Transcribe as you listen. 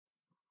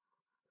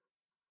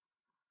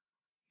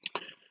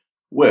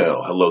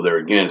Well, hello there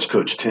again. It's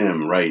Coach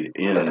Tim right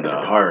in the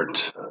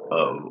heart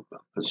of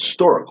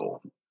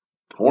historical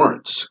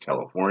Torrance,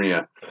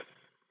 California.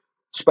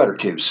 Spider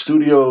Cave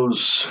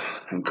Studios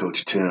and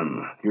Coach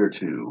Tim here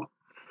to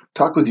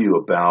talk with you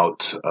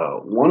about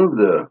one of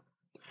the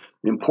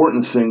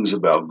important things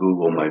about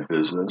Google My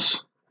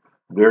Business.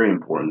 Very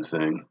important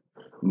thing,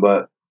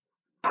 but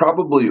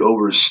probably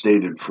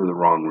overstated for the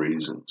wrong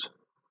reasons.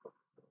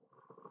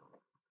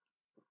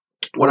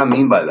 What I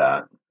mean by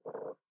that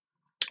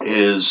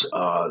is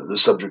the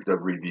subject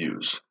of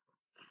reviews.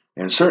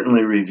 And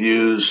certainly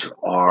reviews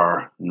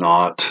are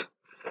not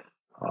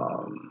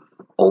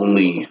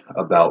only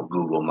about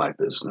Google My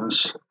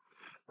Business.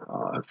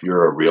 If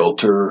you're a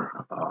realtor,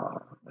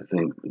 I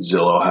think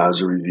Zillow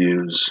has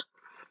reviews.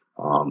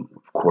 Of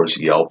course,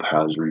 Yelp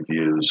has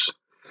reviews.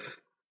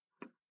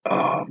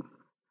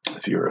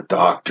 If you're a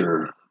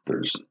doctor,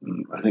 there's,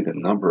 I think, a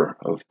number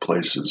of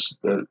places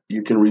that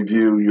you can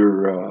review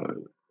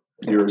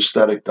your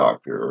aesthetic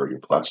doctor or your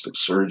plastic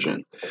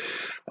surgeon.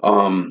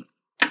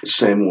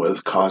 Same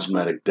with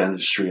cosmetic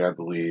dentistry, I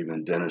believe,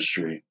 and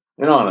dentistry,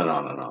 and on and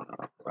on and on and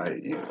on,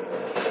 right? You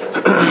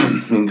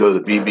can go to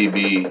the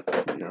BBB.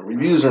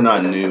 Reviews are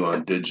not new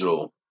on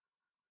digital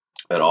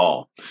at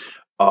all.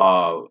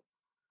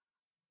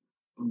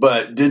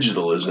 But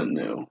digital isn't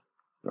new,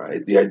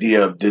 right? The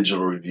idea of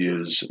digital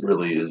reviews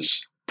really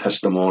is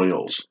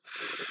testimonials.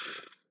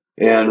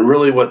 And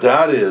really what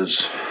that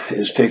is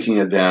taking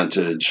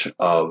advantage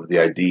of the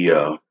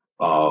idea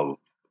of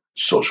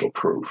social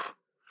proof.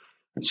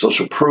 And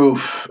social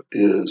proof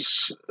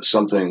is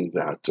something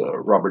that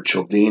Robert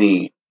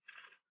Cialdini,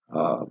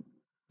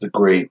 the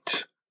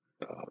great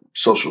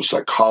social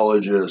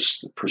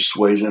psychologist,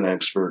 persuasion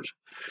expert,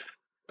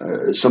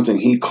 is something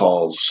he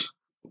calls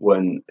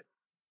when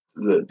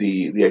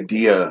the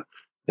idea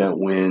that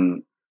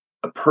when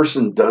a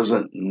person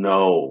doesn't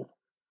know,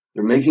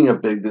 they're making a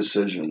big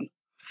decision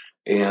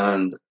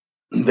and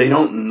they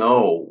don't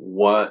know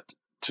what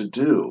to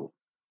do,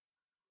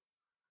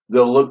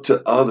 they'll look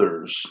to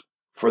others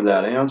for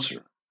that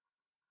answer.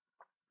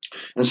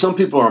 And some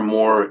people are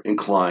more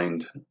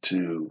inclined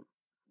to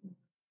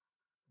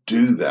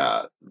do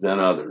that than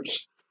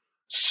others.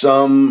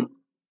 Some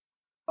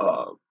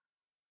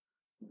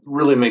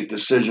really make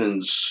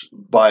decisions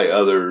by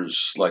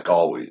others, like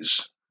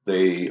always.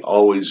 They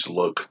always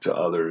look to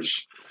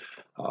others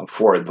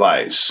for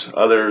advice.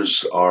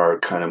 Others are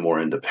kind of more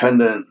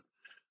independent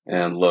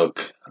and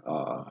look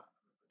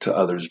to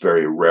others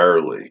very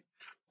rarely.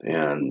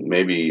 And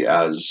maybe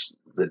as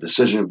the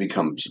decision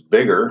becomes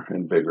bigger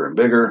and bigger and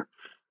bigger,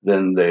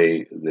 then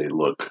they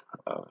look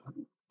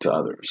to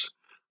others.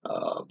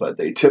 But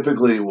they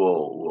typically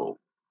will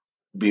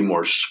be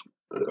more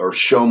or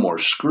show more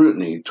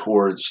scrutiny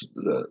towards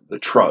the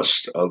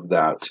trust of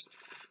that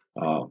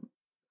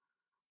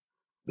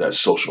that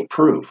social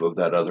proof of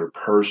that other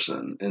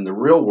person in the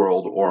real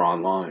world or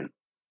online.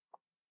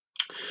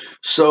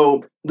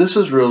 So this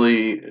is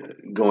really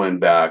going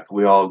back.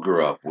 We all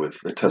grew up with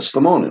the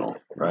testimonial,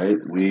 right?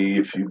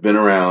 If you've been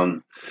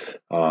around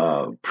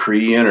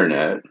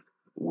pre-internet,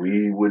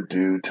 we would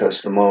do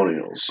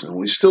testimonials, and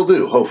we still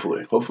do.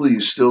 Hopefully, you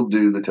still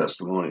do the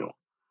testimonial.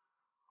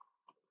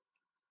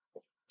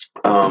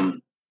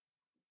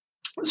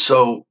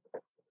 So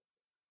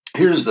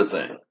here's the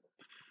thing.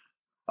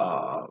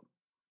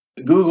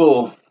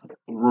 Google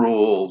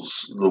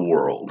rules the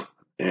world,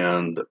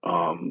 and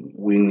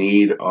we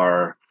need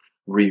our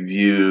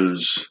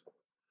reviews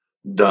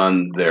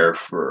done there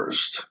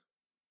first.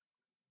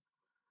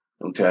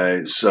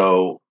 Okay,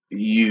 so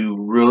you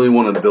really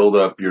want to build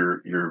up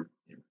your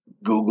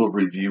Google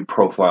review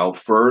profile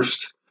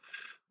first,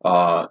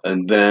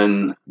 and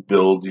then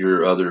build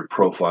your other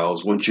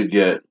profiles once you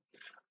get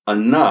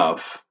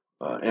enough.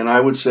 And I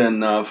would say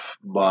enough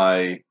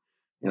by,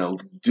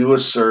 do a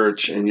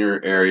search in your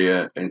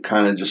area and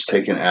kind of just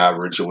take an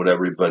average of what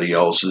everybody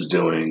else is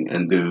doing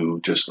and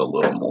do just a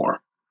little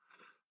more.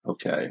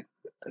 Okay.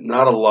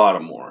 Not a lot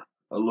of more,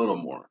 a little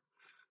more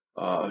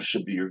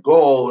should be your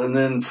goal. And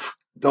then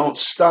don't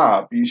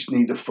stop. You just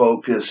need to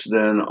focus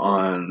then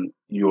on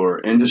your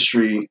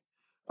industry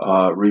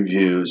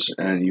reviews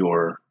and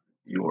your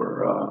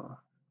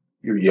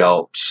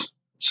Yelps,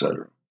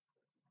 etc.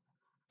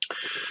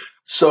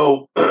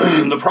 So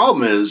the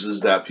problem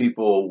is that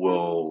people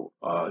will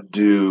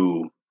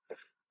do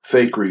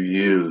fake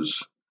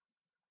reviews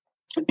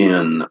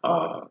in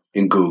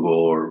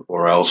Google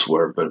or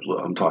elsewhere, but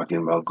I'm talking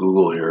about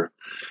Google here.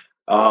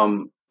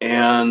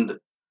 And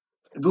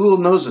Google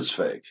knows it's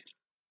fake,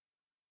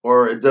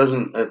 or it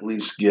doesn't at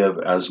least give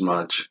as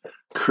much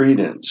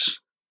credence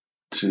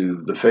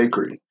to the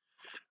fakery.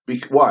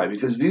 Why?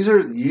 Because these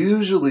are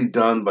usually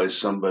done by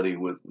somebody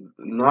with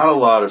not a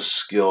lot of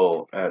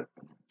skill at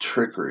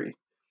trickery.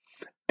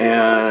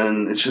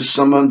 And it's just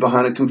someone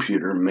behind a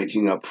computer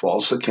making up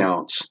false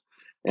accounts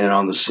and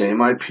on the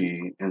same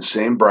IP and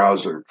same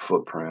browser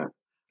footprint,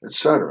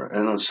 etc.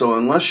 And so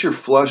unless you're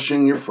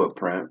flushing your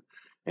footprint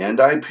and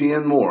IP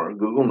and more,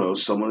 Google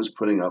knows someone is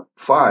putting up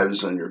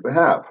fives on your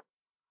behalf.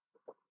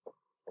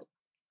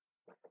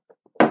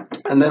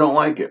 And they don't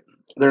like it.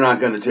 They're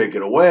not going to take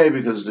it away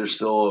because there's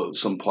still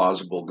some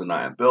plausible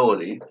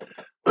deniability,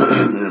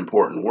 an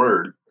important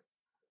word,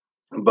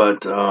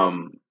 but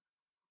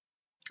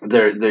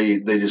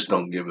they just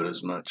don't give it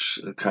as much.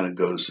 It kind of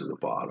goes to the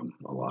bottom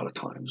a lot of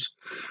times,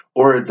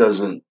 or it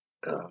doesn't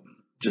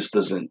just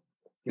doesn't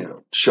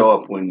show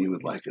up when you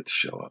would like it to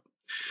show up.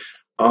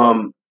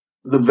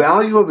 The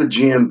value of a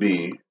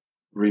GMB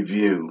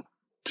review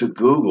to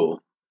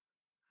Google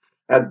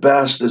at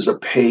best is a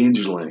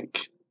page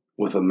link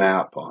with a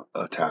map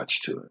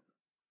attached to it,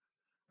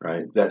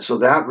 right?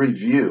 That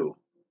review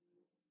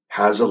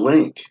has a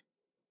link.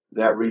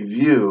 That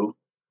review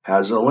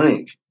has a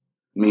link,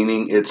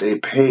 meaning it's a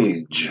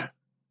page.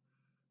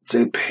 It's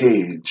a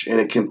page, and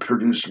it can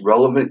produce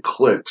relevant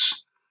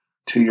clicks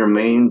to your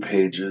main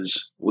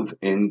pages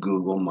within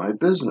Google My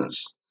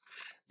Business.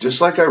 Just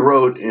like I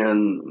wrote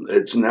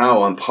it's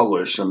now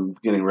unpublished. I'm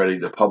getting ready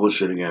to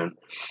publish it again.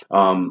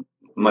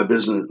 My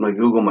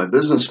Google My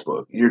Business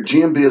book. Your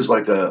GMB is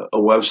like a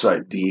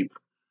website deep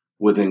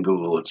within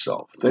Google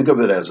itself. Think of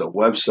it as a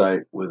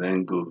website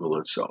within Google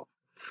itself.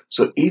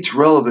 So each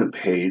relevant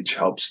page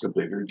helps the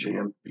bigger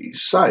GMB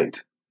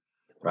site,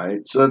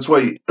 right? So that's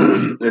why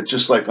it's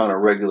just like on a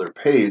regular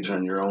page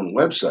on your own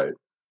website.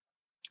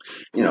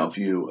 If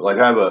you like,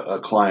 I have a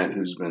client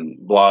who's been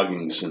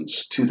blogging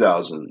since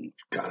 2000,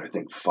 God, I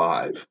think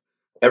 5,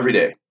 every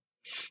day.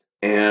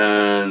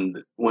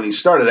 And when he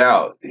started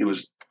out, he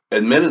was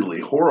admittedly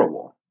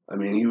horrible. I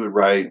mean, he would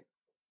write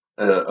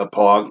a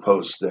blog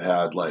post that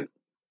had like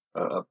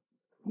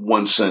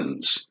one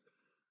sentence,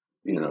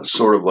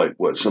 sort of like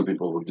what some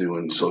people will do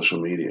in social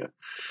media.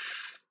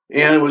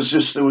 And it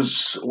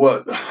was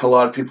what a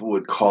lot of people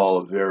would call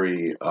a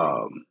very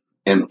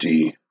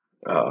empty,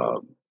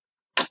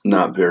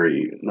 not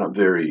very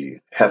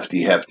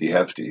hefty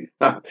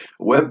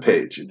web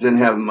page. It didn't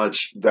have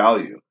much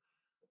value.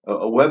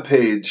 A web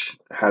page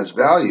has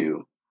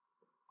value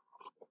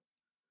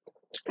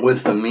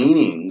with the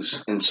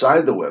meanings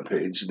inside the web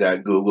page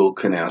that Google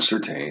can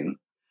ascertain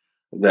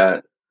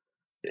that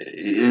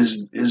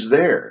is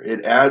there.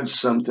 It adds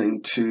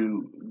something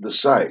to the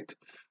site.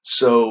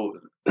 So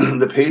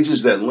the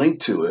pages that link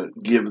to it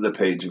give the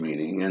page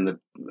meaning, and the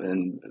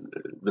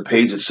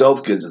page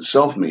itself gives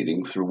itself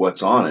meaning through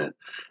what's on it,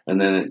 and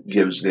then it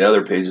gives the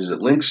other pages it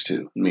links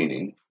to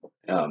meaning.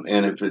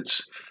 And if it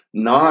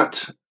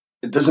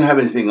doesn't have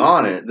anything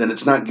on it, then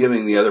it's not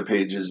giving the other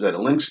pages that it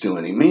links to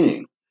any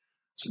meaning.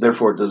 So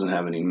therefore, it doesn't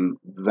have any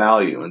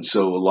value. And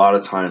so a lot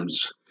of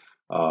times,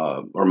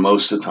 or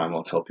most of the time,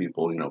 I'll tell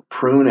people,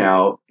 prune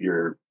out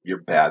your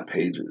bad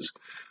pages.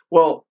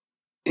 Well,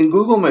 in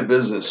Google My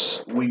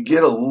Business, we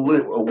get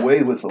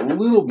away with a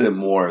little bit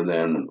more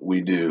than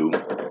we do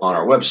on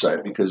our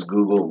website because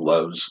Google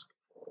loves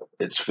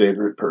its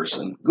favorite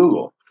person,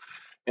 Google.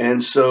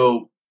 And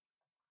so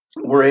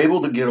we're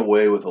able to get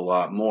away with a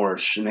lot more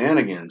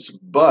shenanigans,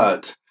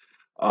 but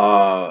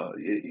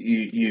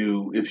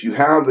if you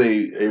have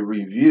a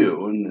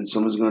review and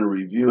someone's going to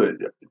review it,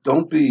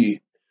 don't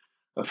be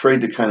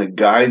afraid to kind of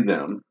guide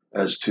them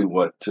as to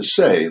what to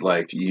say,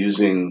 like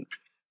using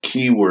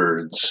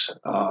keywords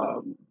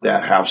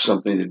that have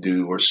something to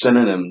do, or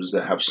synonyms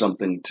that have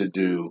something to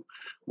do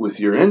with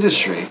your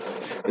industry,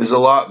 is a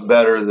lot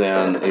better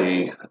than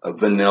a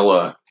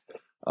vanilla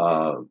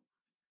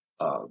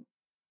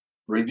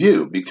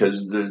review,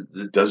 because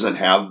it doesn't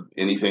have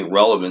anything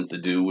relevant to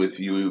do with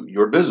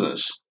your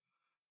business.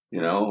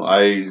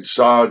 I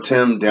saw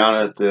Tim down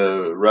at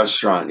the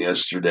restaurant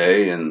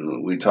yesterday,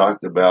 and we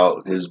talked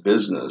about his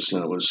business,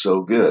 and it was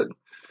so good,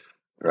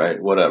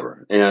 right?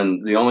 Whatever.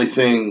 And the only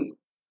thing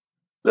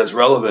that's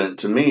relevant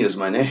to me is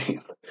my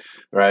name,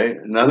 right?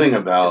 Nothing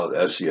about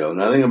SEO,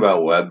 nothing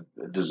about web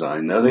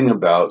design, nothing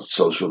about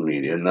social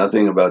media,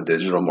 nothing about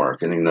digital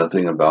marketing,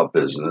 nothing about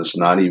business,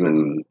 not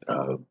even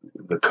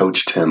the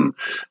Coach Tim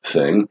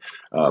thing,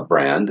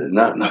 brand,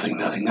 nothing,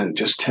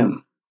 just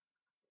Tim.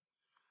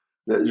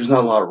 There's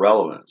not a lot of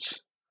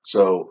relevance.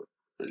 So,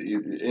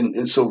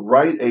 so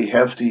write a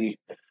hefty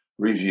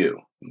review.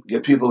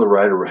 Get people to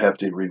write a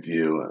hefty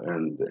review,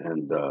 and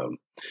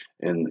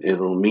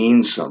it'll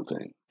mean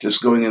something.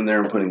 Just going in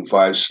there and putting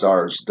 5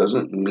 stars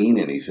doesn't mean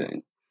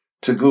anything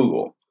to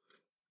Google.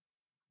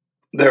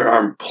 There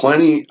are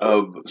plenty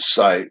of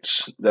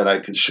sites that I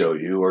could show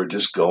you, or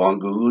just go on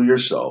Google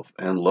yourself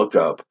and look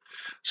up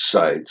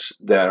sites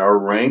that are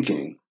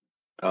ranking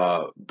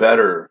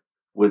better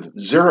with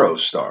 0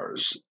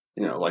 stars.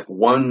 Like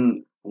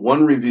one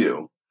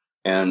review,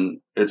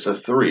 and it's a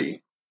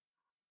 3,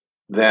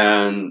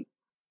 than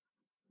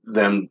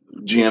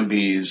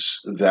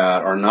GMBs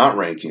that are not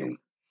ranking,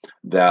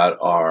 that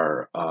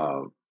are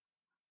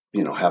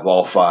have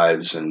all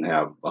 5s and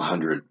have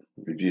 100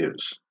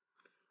 reviews.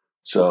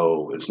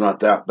 So it's not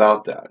that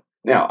about that.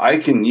 Now I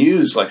can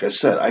use, like I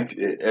said,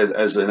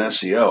 as an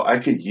SEO, I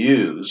could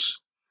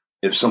use,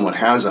 if someone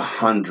has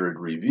 100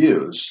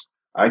 reviews,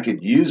 I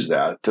could use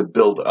that to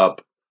build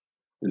up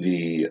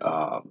the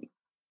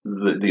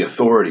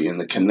authority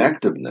and the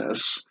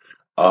connectiveness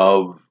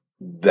of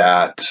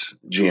that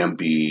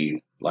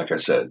GMB. Like I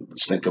said,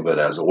 let's think of it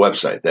as a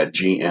website, that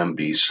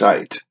GMB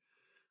site.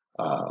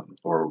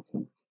 or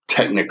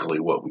technically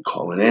what we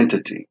call an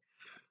entity.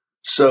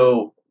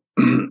 So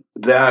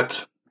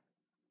that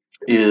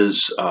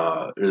is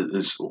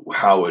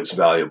how it's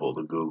valuable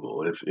to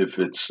Google. If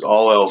it's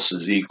all else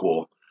is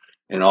equal,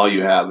 and all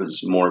you have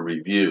is more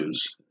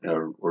reviews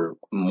or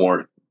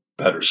more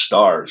better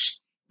stars,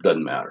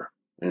 doesn't matter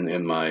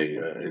in my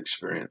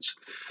experience.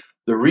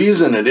 The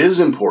reason it is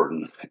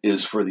important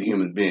is for the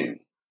human being.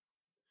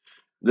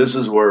 This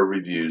is where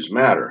reviews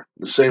matter.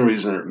 The same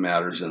reason it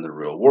matters in the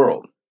real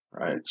world,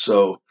 right?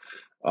 So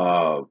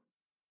uh,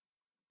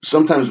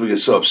 sometimes we get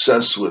so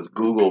obsessed with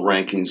Google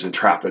rankings and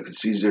traffic,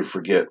 it's easy to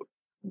forget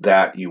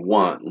that you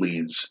want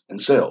leads and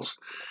sales.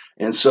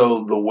 And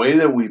so the way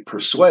that we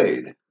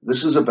persuade,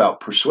 this is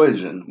about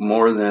persuasion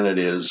more than it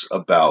is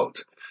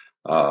about,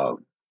 uh,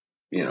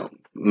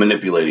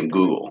 manipulating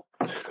Google.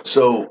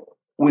 So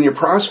when your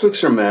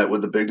prospects are met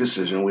with a big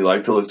decision, we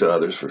like to look to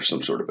others for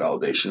some sort of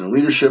validation and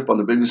leadership on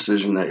the big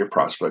decision that your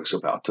prospect's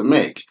about to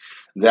make.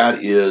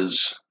 That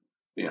is,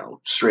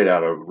 straight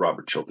out of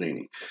Robert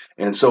Cialdini.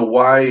 And so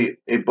why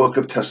a book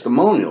of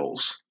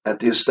testimonials at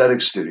the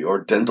aesthetic studio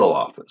or dental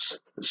office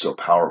is so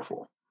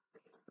powerful,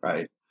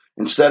 right?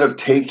 Instead of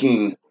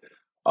taking,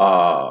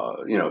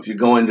 if you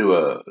go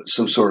into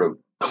some sort of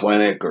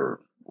clinic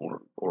or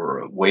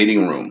a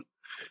waiting room,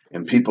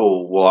 and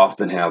people will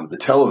often have the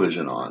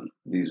television on,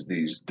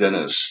 these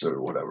dentists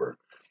or whatever.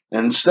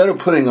 And instead of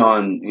putting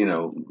on,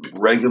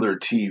 regular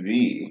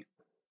TV,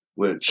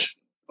 which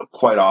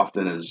quite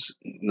often is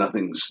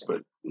nothing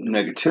but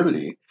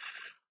negativity,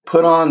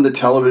 put on the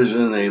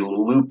television a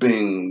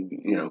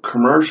looping,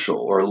 commercial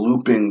or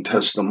looping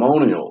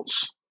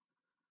testimonials,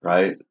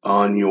 right,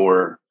 on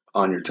your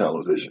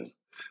television.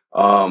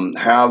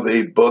 Have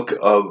a book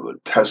of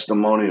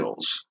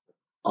testimonials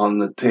on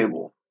the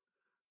table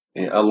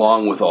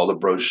along with all the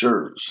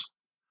brochures.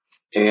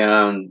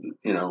 And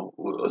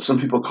some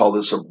people call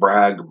this a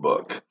brag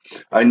book.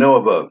 I know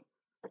of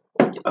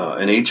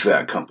an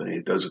HVAC company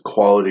that does a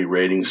quality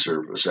rating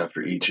service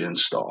after each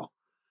install,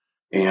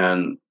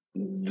 and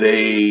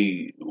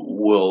they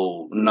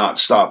will not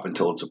stop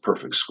until it's a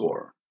perfect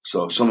score.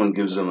 So if someone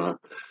gives them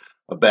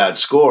a bad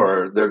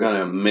score, they're going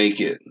to make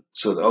it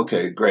so that,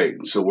 okay,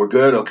 great, so we're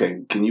good.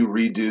 Okay, can you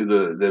redo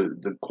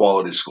the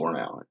quality score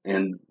now?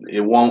 And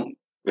it won't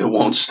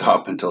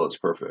stop until it's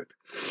perfect.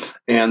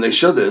 And they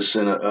show this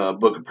in a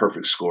book of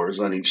perfect scores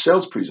on each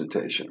sales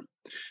presentation.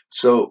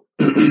 So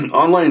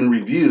online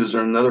reviews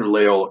are another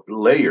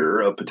layer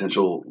of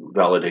potential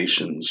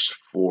validations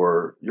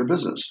for your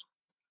business.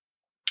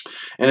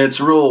 And it's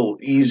real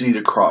easy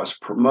to cross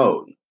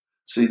promote.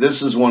 See,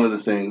 this is one of the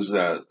things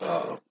that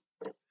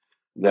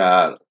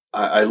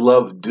I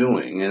love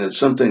doing, and it's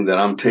something that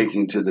I'm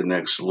taking to the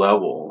next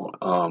level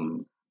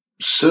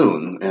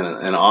soon,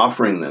 and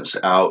offering this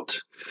out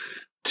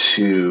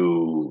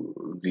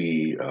to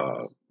the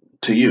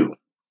to you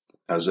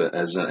as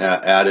an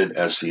added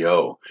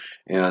SEO.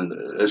 And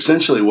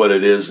essentially, what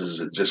it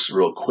is just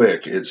real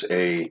quick.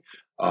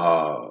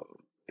 Uh,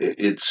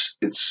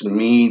 it's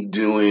me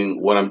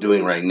doing what I'm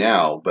doing right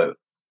now, but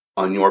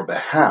on your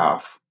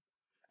behalf,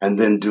 and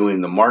then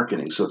doing the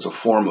marketing. So it's a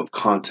form of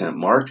content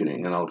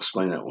marketing, and I'll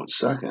explain that in 1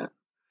 second.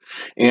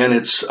 And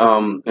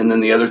and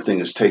then the other thing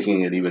is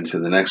taking it even to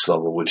the next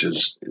level, which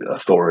is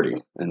authority,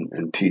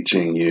 and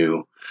teaching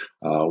you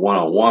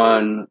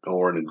one-on-one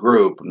or in a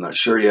group. I'm not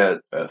sure yet,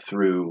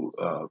 through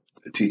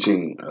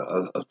teaching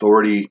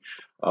authority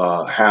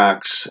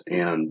hacks,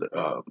 and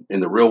in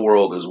the real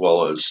world, as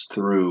well as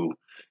through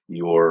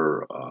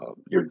your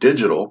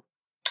digital,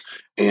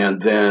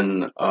 and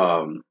then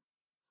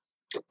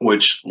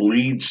which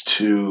leads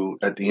to,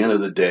 at the end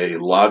of the day,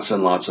 lots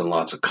and lots and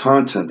lots of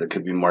content that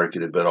could be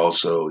marketed, but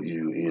also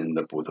you end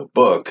up with a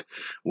book,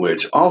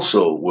 which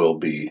also will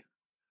be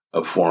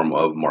a form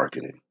of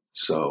marketing.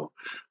 So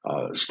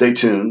stay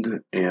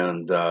tuned,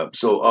 and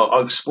so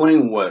I'll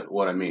explain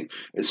what I mean.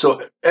 So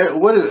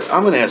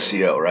I'm an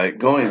SEO, right?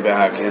 Going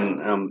back,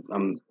 and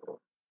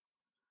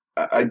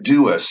I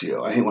do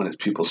SEO. I hate when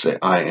people say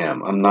I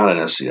am. I'm not an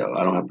SEO.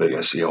 I don't have big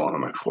SEO on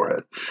my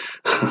forehead.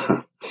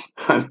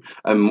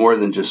 I'm more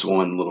than just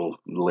one little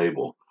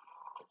label.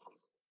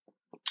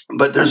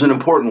 But there's an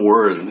important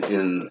word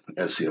in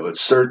SEO. It's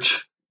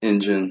search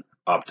engine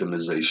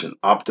optimization.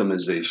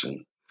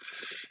 Optimization.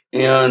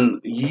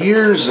 And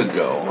years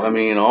ago, I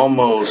mean,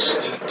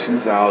 almost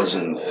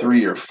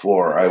 2003 or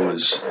 4, I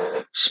was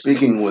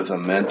speaking with a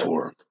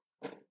mentor,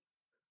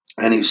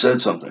 and he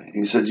said something.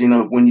 He said,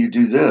 when you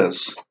do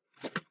this,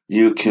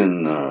 you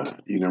can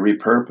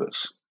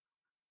repurpose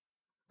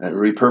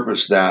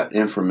that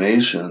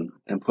information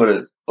and put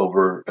it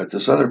over at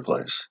this other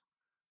place.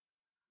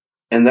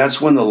 And that's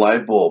when the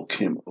light bulb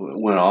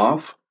went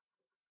off,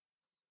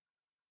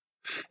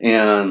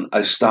 and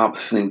I stopped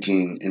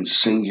thinking in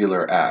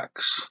singular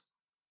acts.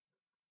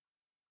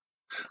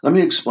 Let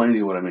me explain to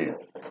you what I mean.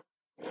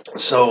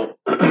 So,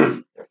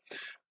 the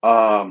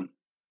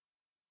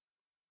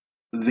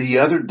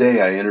other day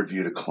I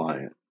interviewed a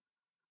client,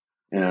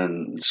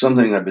 and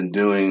something I've been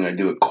doing. I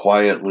do it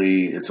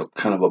quietly. It's a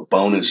kind of a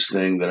bonus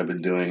thing that I've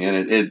been doing,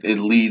 and it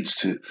leads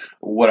to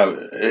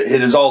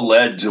it has all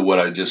led to what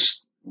I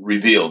just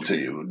revealed to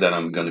you that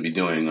I'm going to be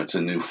doing. It's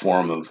a new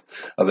form of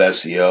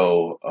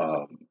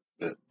SEO,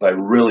 by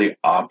really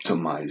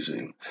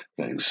optimizing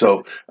things.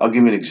 So I'll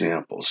give you an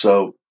example.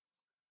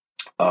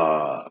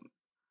 Uh,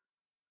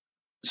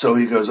 so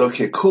he goes,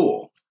 okay,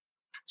 cool.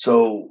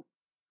 So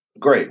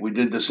great, we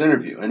did this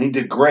interview, and he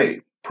did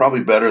great,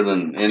 probably better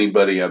than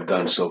anybody I've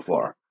done so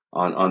far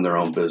on their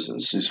own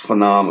business. He's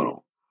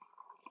phenomenal.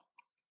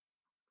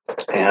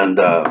 And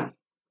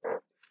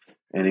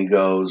he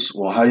goes,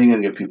 well, how are you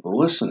going to get people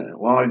listening?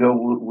 Well, I go,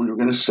 we're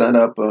going to set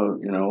up a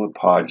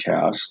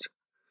podcast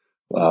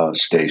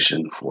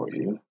station for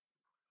you,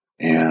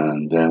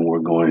 and then we're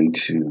going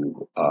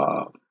to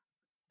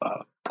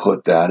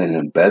put that and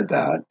embed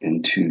that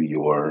into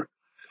your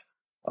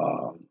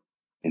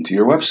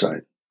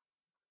website.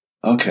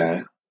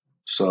 Okay,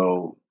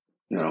 so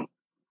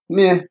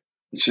meh,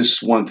 it's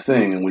just one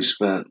thing, and we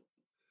spent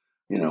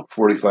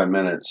 45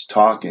 minutes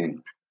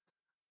talking.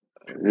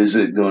 Is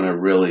it going to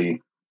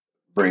really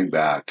bring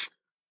back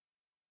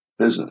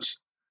business?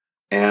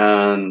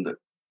 And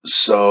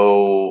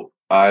so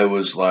I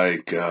was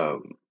like,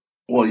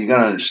 well, you got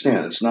to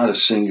understand, it's not a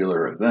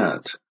singular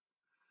event.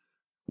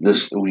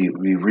 We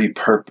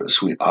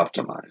repurpose, we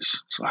optimize.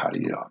 So how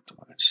do you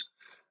optimize?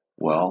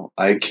 Well,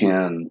 I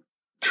can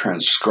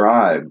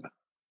transcribe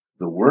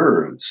the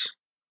words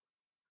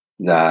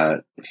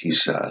that he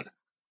said,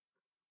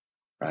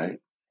 right?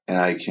 And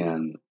I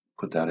can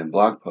put that in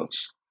blog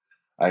posts.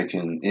 I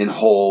can in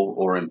whole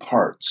or in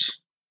parts,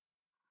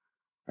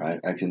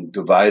 right? I can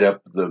divide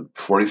up the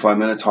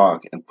 45-minute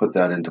talk and put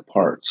that into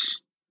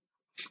parts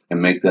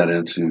and make that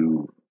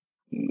into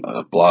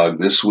a blog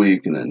this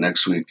week, and then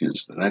next week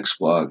is the next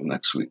blog, and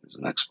next week is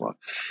the next blog.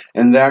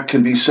 And that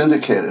can be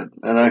syndicated.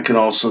 And I can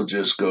also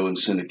just go and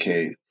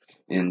syndicate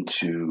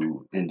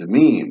into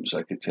memes.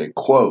 I could take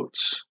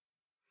quotes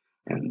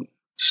and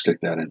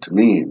stick that into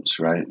memes,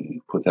 right?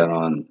 And put that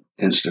on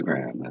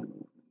Instagram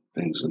and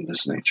things of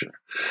this nature.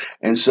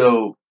 And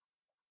so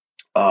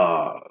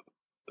that's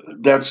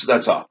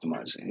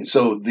optimizing. And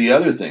so the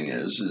other thing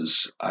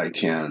is I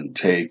can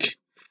take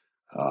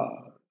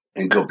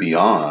and go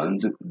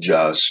beyond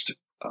just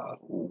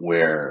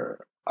where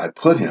I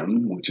put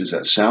him, which is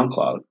at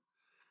SoundCloud,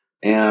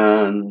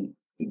 and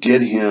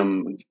get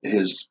him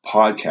his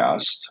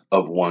podcast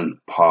of one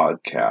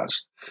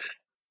podcast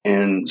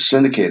and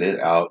syndicate it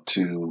out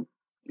to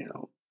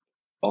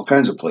all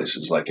kinds of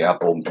places like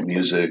Apple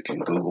Music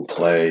and Google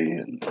Play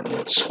and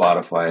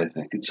Spotify, I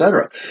think,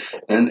 etc.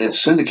 And it's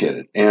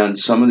syndicated. And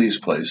some of these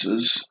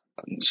places,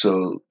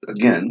 so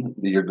again,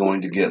 you're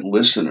going to get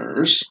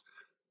listeners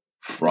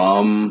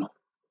from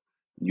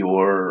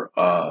your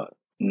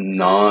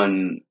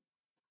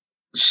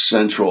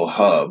non-central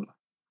hub,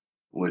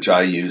 which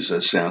I use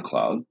as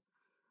SoundCloud.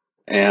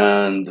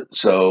 And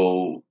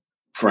so,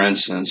 for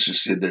instance,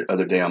 just the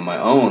other day on my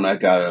own, I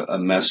got a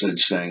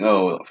message saying,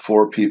 oh,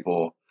 4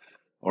 people,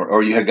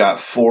 or you had got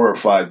 4 or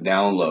 5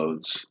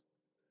 downloads.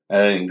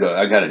 I didn't go.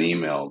 I got an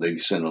email. They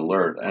sent an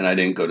alert, and I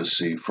didn't go to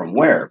see from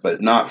where,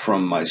 but not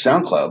from my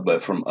SoundCloud,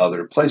 but from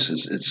other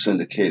places. It's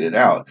syndicated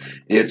out.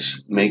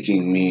 It's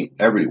making me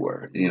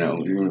everywhere.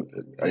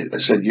 I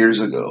said years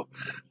ago,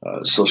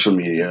 social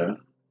media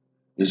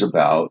is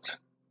about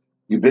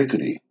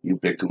ubiquity.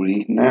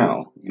 Ubiquity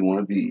now. You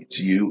want to be. It's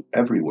you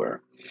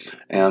everywhere.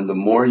 And the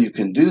more you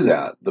can do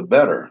that, the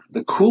better.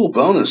 The cool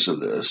bonus of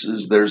this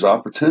is there's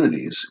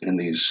opportunities in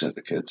these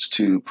syndicates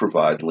to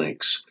provide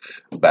links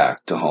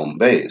back to home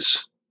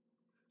base.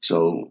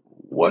 So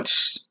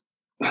what's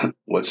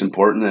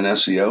important in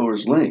SEO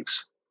is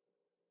links,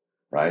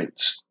 right?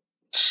 It's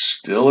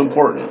still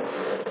important.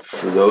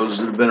 For those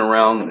that have been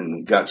around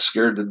and got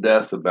scared to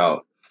death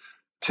about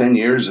 10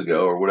 years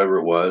ago or whatever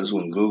it was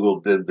when Google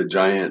did the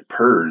giant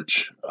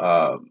purge,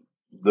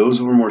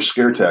 those were more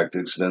scare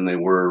tactics than they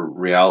were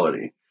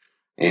reality.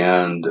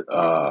 And,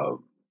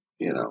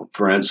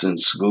 for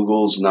instance,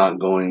 Google's not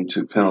going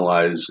to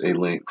penalize a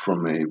link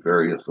from a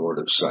very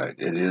authoritative site.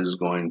 It is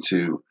going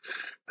to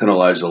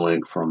penalize a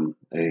link from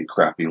a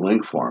crappy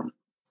link farm.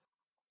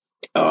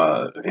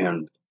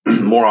 And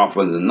more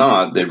often than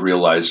not, they've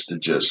realized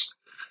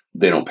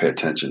they don't pay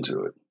attention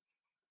to it.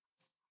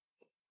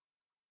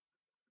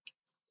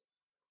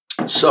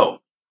 So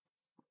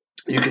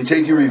you can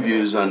take your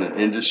reviews on an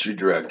industry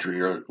directory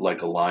or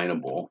like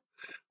Alignable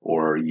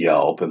or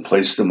Yelp and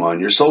place them on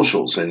your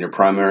socials and your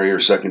primary or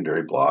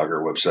secondary blog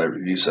or website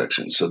review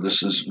section. So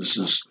this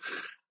is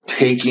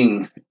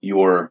taking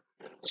your,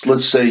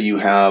 let's say you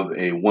have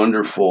a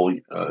wonderful,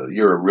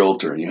 you're a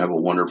realtor and you have a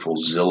wonderful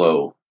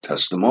Zillow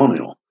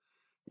testimonial.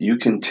 You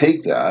can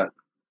take that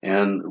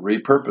and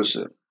repurpose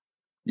it.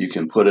 You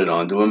can put it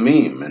onto a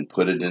meme and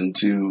put it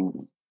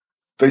into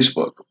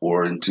Facebook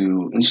or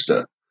into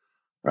Insta,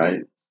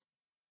 right?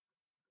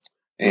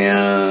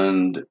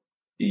 And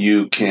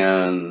you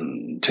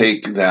can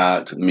take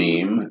that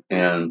meme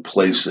and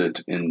place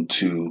it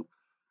into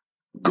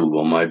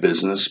Google My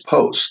Business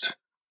post.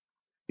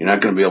 You're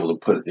not going to be able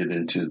to put it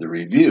into the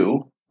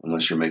review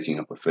unless you're making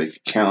up a fake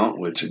account,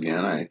 which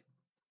again, I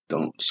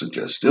don't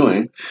suggest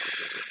doing.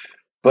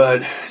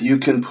 But you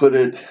can put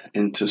it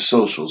into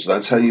socials.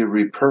 That's how you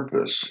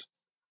repurpose.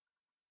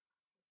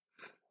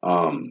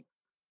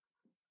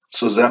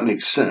 So does that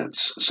make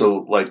sense? So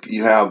like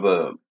you have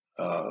a,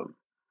 a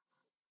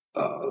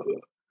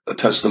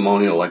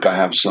testimonial, like I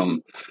have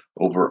some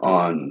over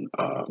on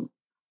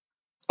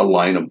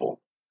Alignable,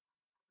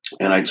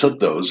 and I took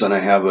those and I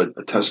have a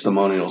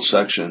testimonial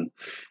section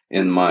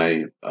in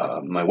my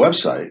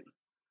website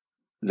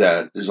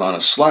that is on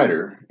a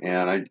slider,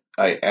 and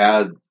I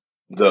add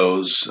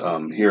those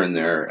here and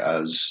there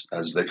as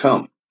they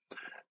come.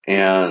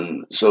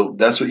 And so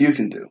that's what you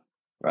can do,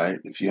 right?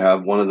 If you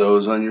have one of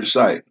those on your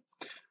site,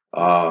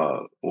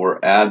 or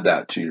add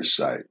that to your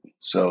site.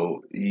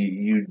 So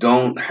you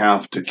don't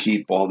have to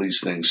keep all these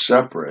things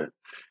separate.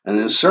 And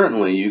then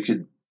certainly you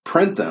could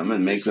print them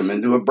and make them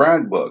into a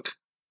brag book.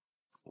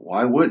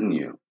 Why wouldn't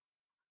you?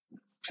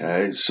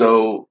 Okay,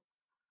 so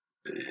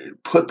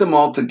put them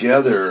all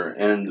together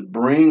and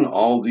bring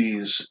all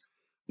these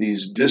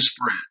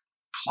disparate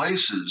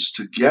places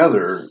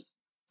together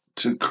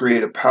to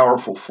create a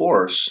powerful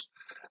force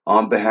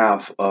on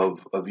behalf of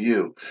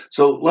you.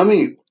 So let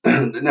me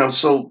now.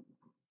 So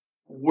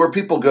where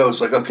people go is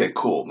like, okay,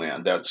 cool,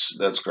 man,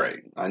 that's great.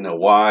 I know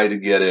why to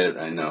get it.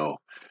 I know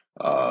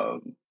uh,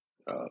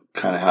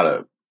 kind of how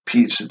to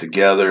piece it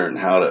together and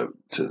how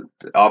to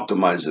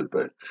optimize it,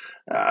 but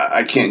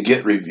I can't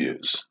get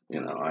reviews.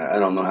 I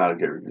don't know how to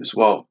get reviews.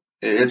 Well,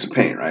 it's a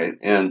pain, right?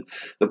 And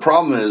the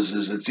problem is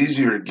it's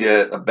easier to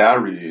get a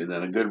bad review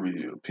than a good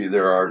review.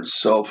 There are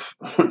self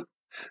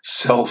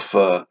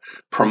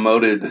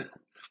promoted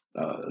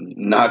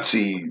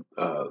Nazi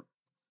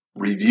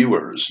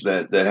reviewers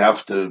that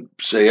have to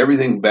say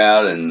everything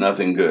bad and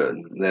nothing good.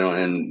 They don't,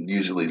 and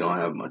usually don't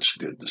have much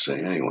good to say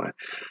anyway.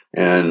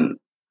 And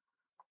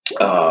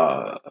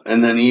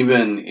then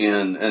even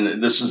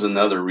and this is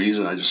another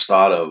reason I just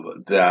thought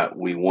of, that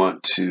we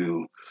want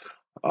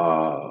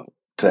uh,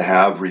 to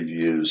have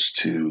reviews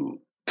to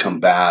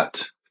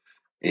combat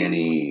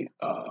any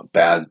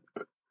bad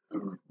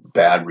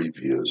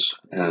reviews.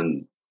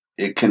 And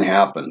it can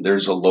happen.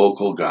 There's a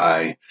local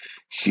guy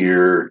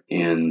here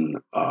in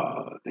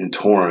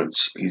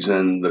Torrance. He's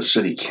in the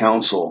city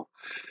council,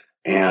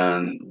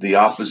 and the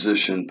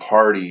opposition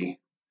party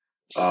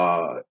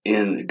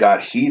in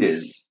got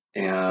heated,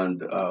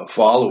 and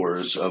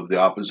followers of the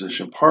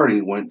opposition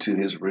party went to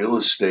his real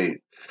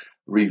estate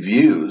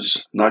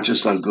reviews, not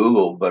just on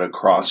Google but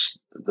across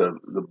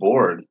the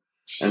board,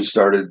 and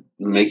started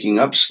making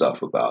up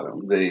stuff about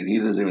him. He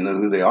doesn't even know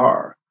who they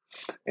are,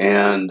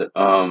 and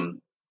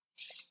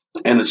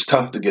it's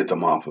tough to get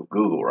them off of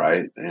Google,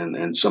 right?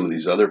 And some of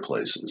these other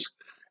places.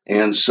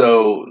 And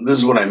so this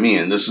is what I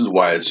mean. This is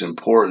why it's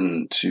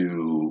important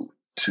to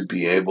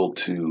be able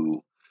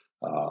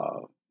uh,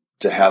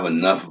 to have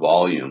enough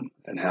volume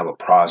and have a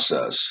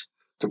process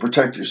to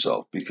protect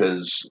yourself,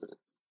 because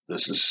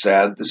this is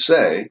sad to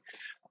say.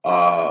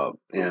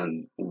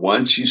 And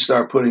once you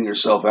start putting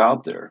yourself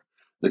out there,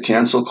 the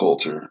cancel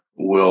culture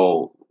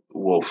will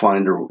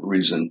find a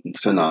reason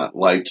to not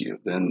like you.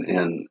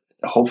 And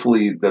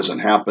hopefully it doesn't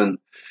happen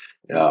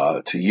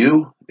to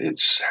you.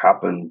 It's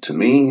happened to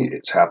me.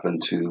 It's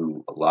happened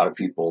to a lot of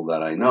people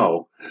that I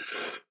know.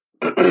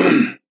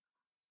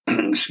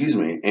 Excuse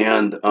me.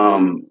 And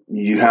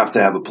you have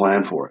to have a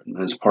plan for it. And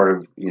as part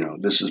of,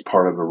 this is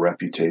part of a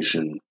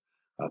reputation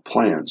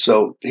plan.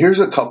 So here's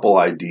a couple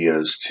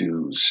ideas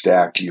to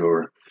stack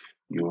your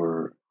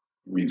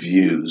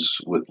reviews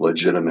with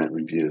legitimate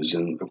reviews.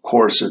 And of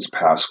course, it's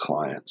past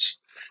clients.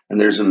 And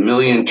there's a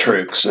million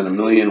tricks and a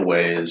million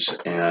ways.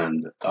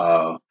 And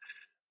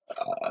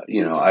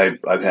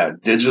I've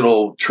had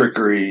digital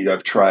trickery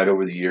I've tried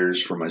over the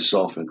years for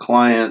myself and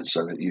clients.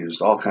 I've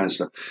used all kinds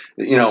of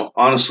stuff.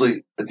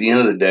 Honestly, at the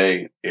end of the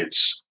day,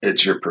 it's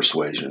your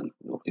persuasion.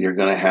 You're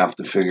going to have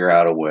to figure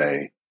out a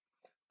way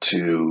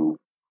to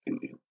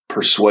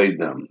persuade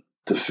them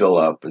to fill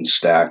up and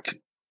stack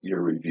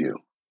your review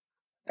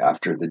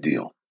after the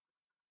deal.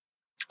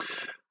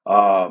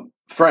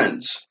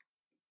 Friends.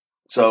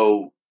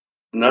 So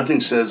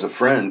nothing says a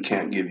friend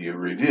can't give you a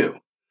review.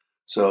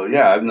 So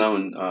yeah, I've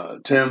known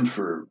Tim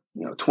for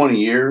 20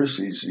 years.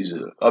 He's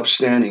an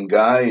upstanding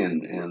guy,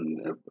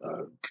 and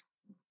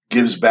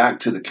gives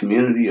back to the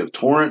community of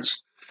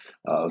Torrance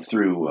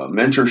through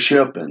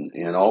mentorship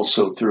and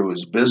also through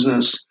his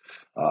business.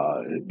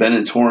 Been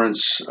in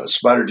Torrance.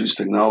 Spider Juice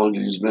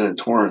Technologies has been in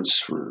Torrance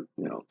for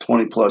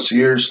 20 plus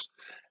years,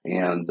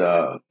 and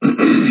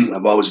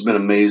I've always been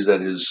amazed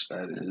at his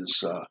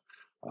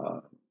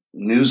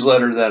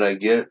newsletter that I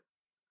get,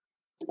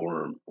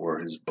 or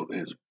his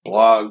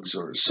blogs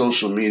or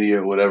social media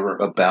or whatever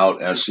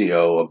about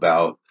SEO,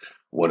 about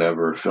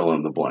whatever, fill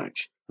in the blank,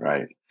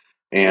 right?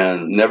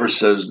 And never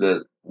says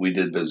that we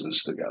did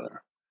business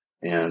together.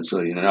 And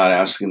so you're not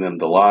asking them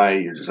to lie,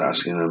 you're just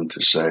asking them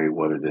to say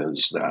what it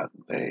is that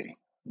they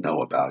know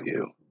about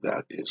you.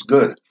 that is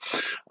good.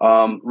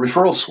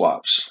 Referral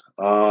swaps.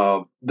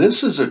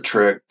 This is a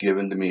trick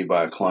given to me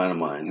by a client of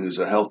mine who's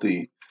a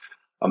healthy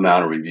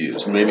amount of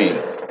reviews, maybe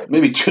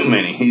too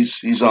many.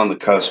 He's on the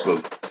cusp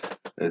of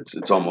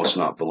it's almost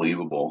not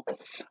believable.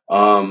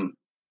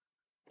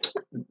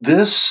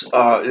 This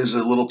is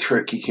a little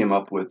trick he came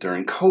up with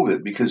during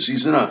COVID because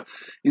he's in a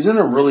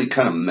really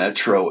kind of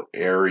metro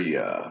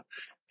area,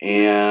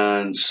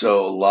 and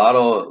so a lot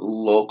of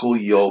local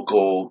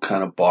yokel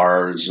kind of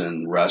bars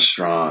and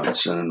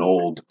restaurants in an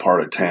old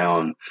part of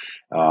town,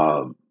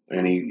 uh,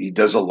 and he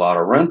does a lot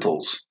of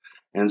rentals,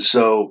 and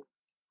so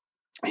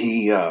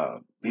he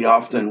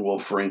often will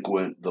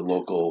frequent the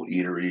local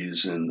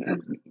eateries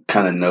and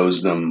kind of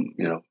knows them,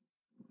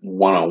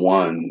 one on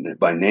one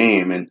by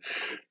name. And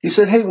he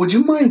said, "Hey, would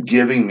you mind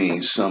giving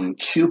me some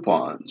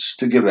coupons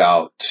to give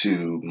out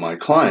to my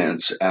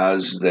clients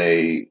as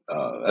a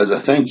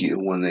thank you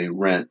when they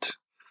rent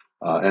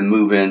and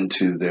move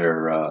into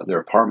their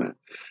apartment?"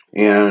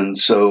 And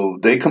so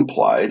they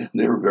complied.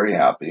 They were very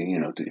happy.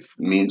 If it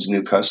means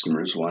new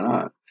customers, why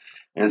not?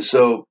 And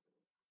so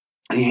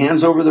he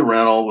hands over the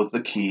rental with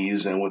the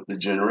keys and with the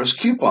generous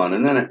coupon.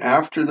 And then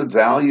after the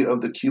value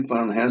of the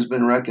coupon has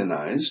been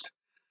recognized,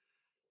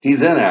 he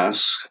then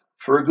asks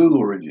for a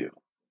Google review.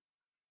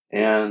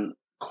 And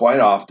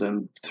quite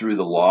often, through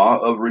the law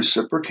of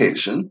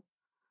reciprocation,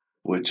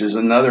 which is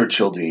another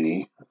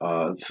Cialdini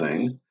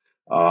thing,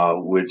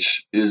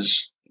 which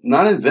is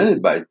not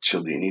invented by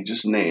Cialdini,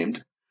 just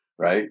named,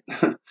 right?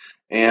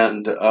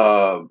 and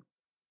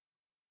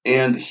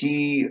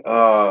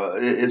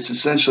it's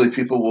essentially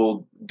people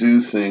will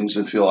do things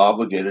and feel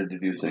obligated to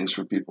do things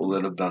for people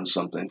that have done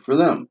something for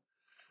them.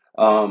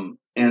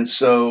 And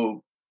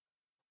so,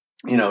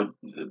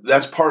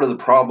 that's part of the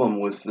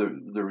problem with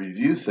the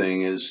review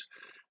thing is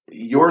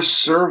your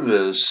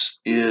service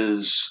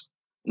is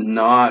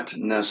not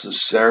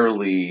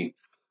necessarily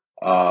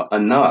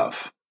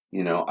enough.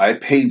 I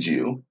paid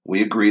you,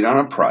 we agreed on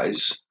a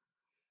price,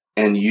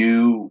 and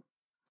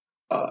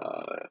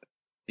uh,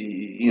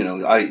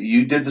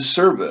 you did the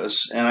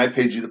service and I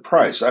paid you the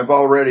price. I've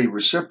already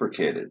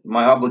reciprocated.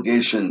 My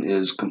obligation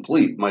is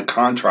complete. My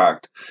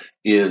contract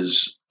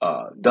is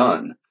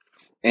done.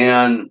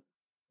 And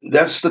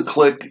that's the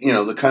click,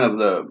 the kind of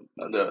the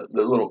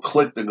little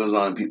click that goes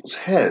on in people's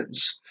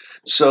heads.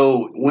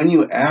 So when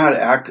you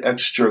add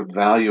extra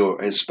value,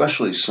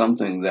 especially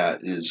something that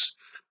is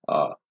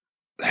uh,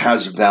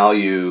 has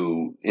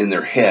value in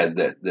their head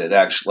that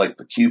actually like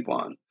the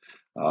coupon,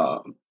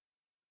 uh,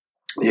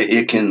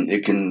 it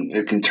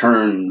can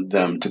turn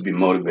them to be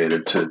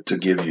motivated to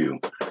give you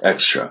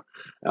extra,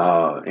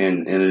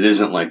 and it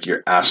isn't like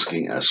you're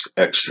asking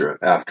extra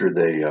after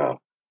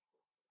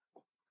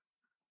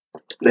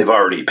they've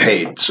already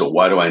paid. So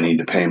why do I need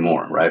to pay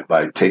more, right?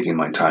 By taking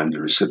my time to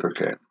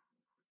reciprocate.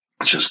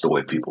 It's just the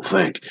way people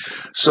think.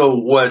 So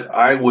what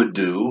I would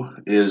do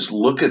is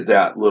look at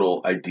that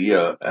little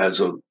idea as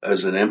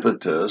an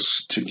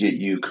impetus to get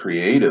you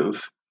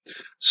creative,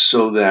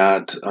 so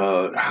that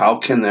how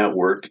can that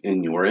work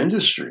in your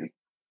industry?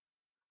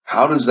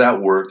 How does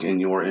that work in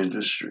your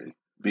industry?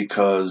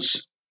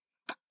 Because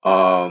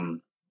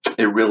um,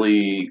 it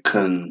really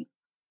can.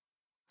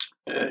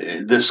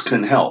 This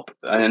can help.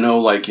 I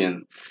know, like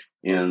in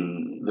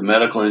the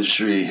medical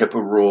industry, HIPAA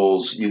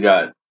rules, you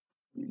got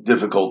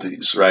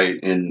difficulties, right?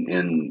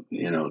 In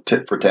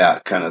tit for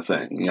tat kind of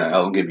thing.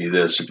 I'll give you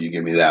this if you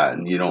give me that,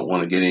 and you don't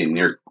want to get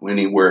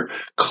anywhere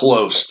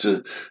close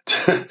to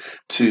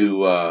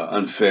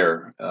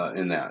unfair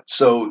in that.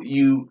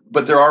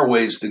 But there are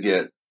ways to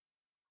get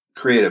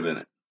creative in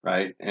it,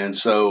 right? And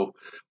so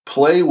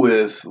play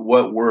with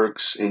what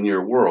works in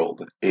your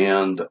world.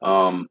 And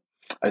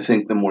I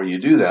think the more you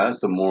do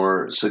that, the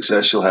more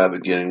success you'll have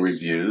at getting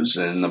reviews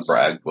and the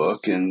brag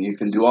book, and you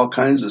can do all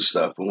kinds of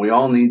stuff. And we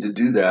all need to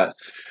do that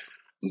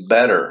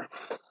better.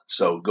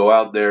 So go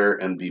out there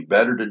and be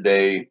better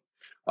today.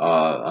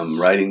 I'm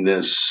writing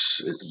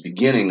this at the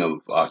beginning of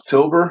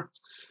October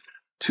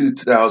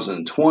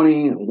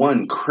 2020,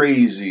 one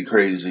crazy,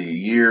 crazy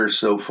year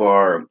so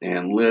far,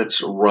 and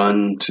let's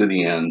run to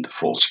the end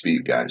full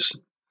speed, guys.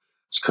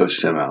 It's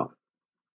Coach Tim out.